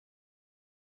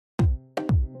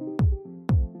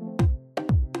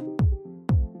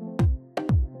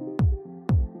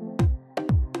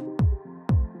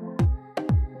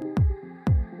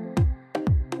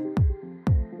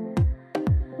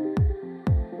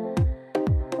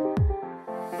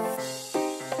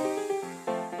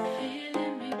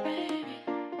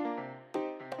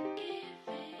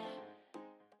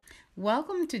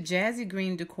Welcome to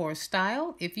Jazigreen Decor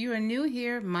Style. If you are new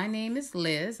here, my name is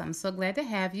Liz. I'm so glad to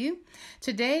have you.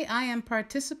 Today I am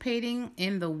participating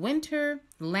in the Winter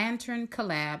Lantern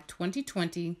Collab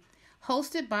 2020,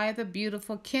 hosted by the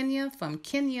beautiful Kenya from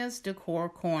Kenya's Decor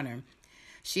Corner.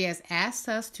 She has asked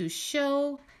us to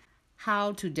show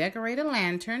how to decorate a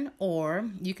lantern, or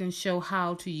you can show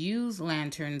how to use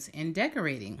lanterns in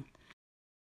decorating.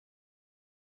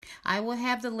 I will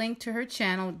have the link to her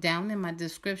channel down in my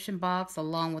description box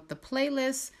along with the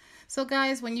playlist. So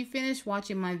guys, when you finish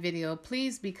watching my video,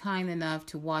 please be kind enough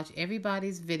to watch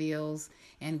everybody's videos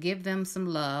and give them some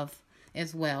love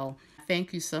as well.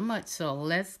 Thank you so much. So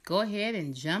let's go ahead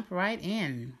and jump right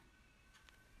in.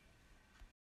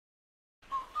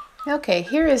 Okay,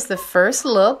 here is the first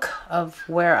look of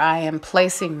where I am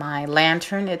placing my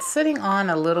lantern. It's sitting on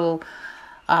a little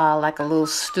like a little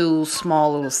stool,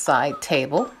 small little side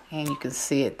table, and you can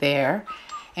see it there.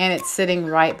 And it's sitting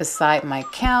right beside my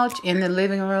couch in the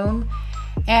living room.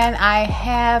 And I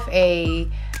have a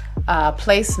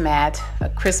placemat, a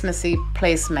Christmassy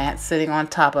placemat sitting on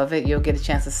top of it. You'll get a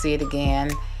chance to see it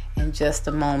again in just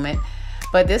a moment.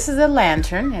 But this is a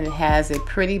lantern, and it has a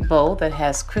pretty bow that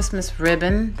has Christmas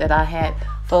ribbon that I had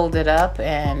folded up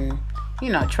and, you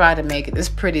know, try to make it as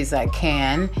pretty as I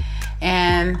can.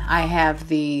 And I have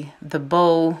the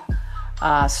bow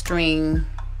string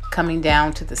coming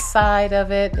down to the side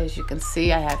of it. As you can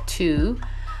see, I have two,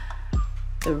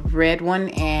 the red one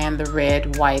and the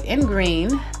red, white, and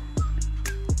green.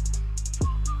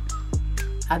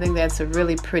 I think that's a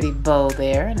really pretty bow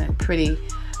there and a pretty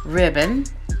ribbon,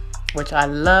 which I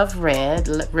love red.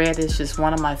 Red is just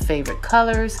one of my favorite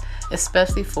colors,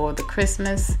 especially for the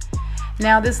Christmas.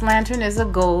 Now this lantern is a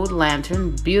gold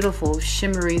lantern, beautiful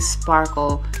shimmery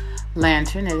sparkle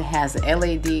lantern. It has an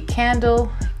LED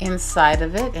candle inside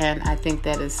of it, and I think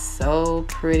that is so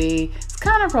pretty. It's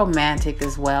kind of romantic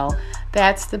as well.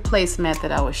 That's the placemat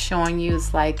that I was showing you.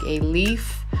 It's like a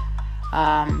leaf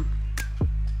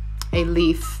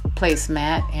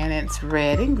placemat, and it's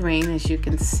red and green, as you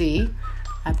can see.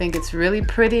 I think it's really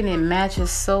pretty, and it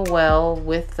matches so well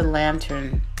with the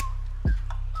lantern.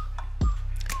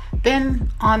 Then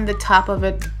on the top of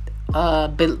it,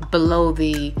 below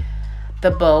the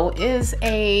bow, is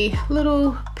a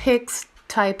little pyx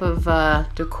type of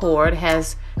decor. It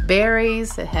has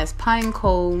berries, it has pine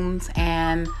cones,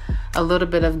 and a little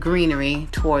bit of greenery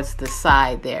towards the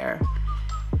side there.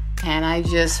 And I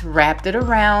just wrapped it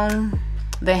around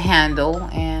the handle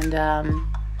and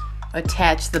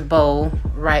attached the bow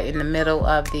right in the middle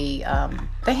of the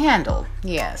handle.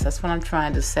 Yes, that's what I'm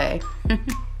trying to say.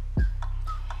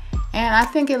 And I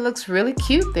think it looks really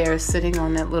cute there sitting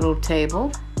on that little table.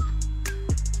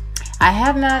 I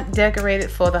have not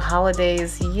decorated for the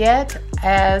holidays yet,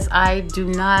 as I do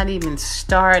not even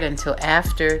start until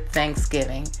after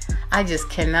Thanksgiving. I just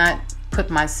cannot put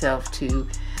myself to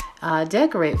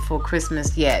decorate for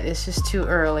Christmas yet. It's just too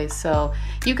early. So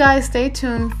you guys stay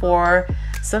tuned for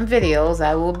some videos.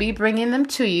 I will be bringing them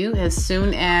to you as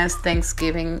soon as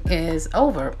Thanksgiving is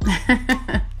over.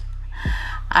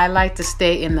 I like to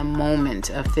stay in the moment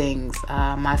of things.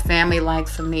 My family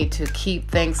likes for me to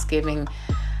keep Thanksgiving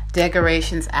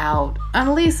decorations out at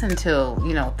least until,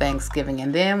 you know, Thanksgiving.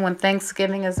 And then when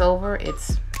Thanksgiving is over,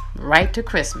 it's right to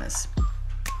Christmas.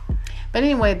 But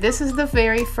anyway, this is the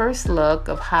very first look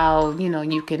of how, you know,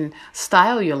 you can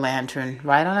style your lantern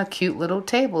right on a cute little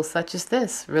table such as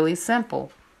this. Really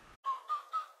simple.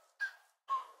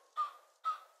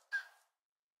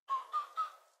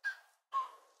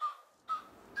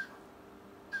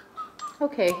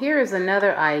 Okay, here is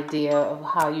another idea of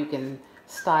how you can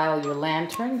style your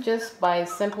lantern just by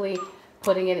simply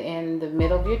putting it in the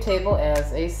middle of your table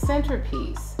as a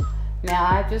centerpiece. Now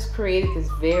I've just created this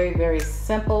very, very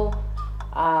simple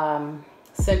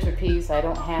centerpiece. I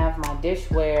don't have my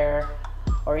dishware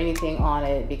or anything on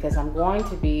it because I'm going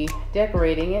to be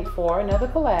decorating it for another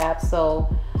collab. So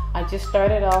I just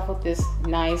started off with this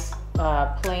nice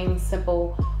plain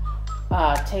simple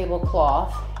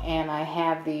tablecloth, and I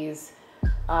have these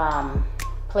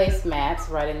placemats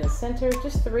right in the center,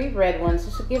 just 3 red ones,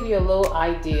 just to give you a little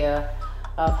idea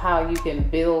of how you can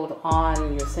build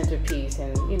on your centerpiece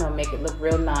and, you know, make it look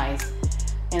real nice.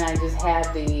 And I just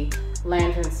have the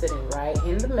lantern sitting right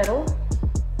in the middle,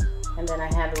 and then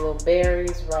I have the little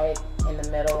berries right in the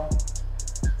middle,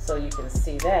 so you can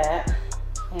see that.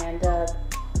 And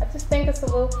I just think it's a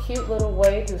little cute little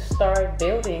way to start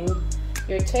building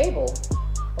your table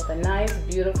with a nice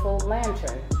beautiful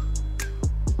lantern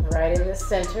right in the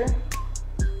center.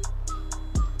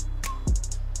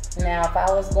 Now if I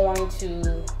was going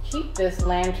to keep this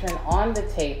lantern on the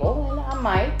table, and I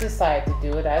might decide to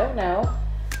do it, I don't know,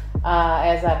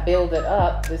 as I build it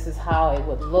up, this is how it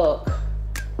would look.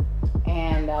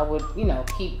 And I would, you know,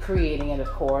 keep creating it, of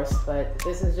course, but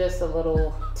this is just a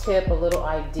little tip, a little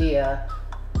idea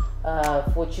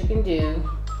of what you can do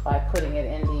by putting it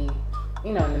in the,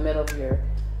 you know, in the middle of your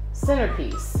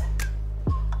centerpiece.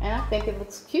 And I think it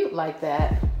looks cute like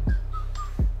that.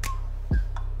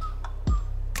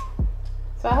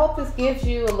 So I hope this gives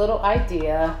you a little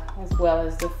idea as well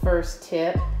as the first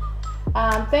tip.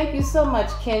 Thank you so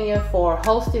much, Kenya, for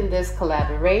hosting this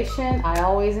collaboration. I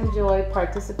always enjoy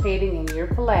participating in your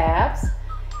collabs.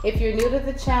 If you're new to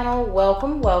the channel,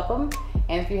 welcome, welcome.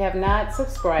 And if you have not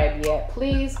subscribed yet,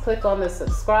 please click on the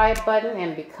subscribe button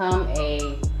and become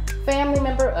a family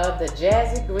member of the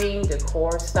Jazigreen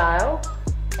Decor Style.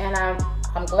 And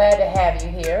I'm glad to have you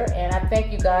here. And I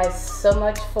thank you guys so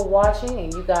much for watching.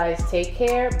 And you guys take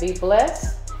care, be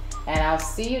blessed. And I'll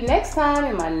see you next time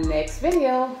in my next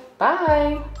video.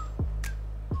 Bye.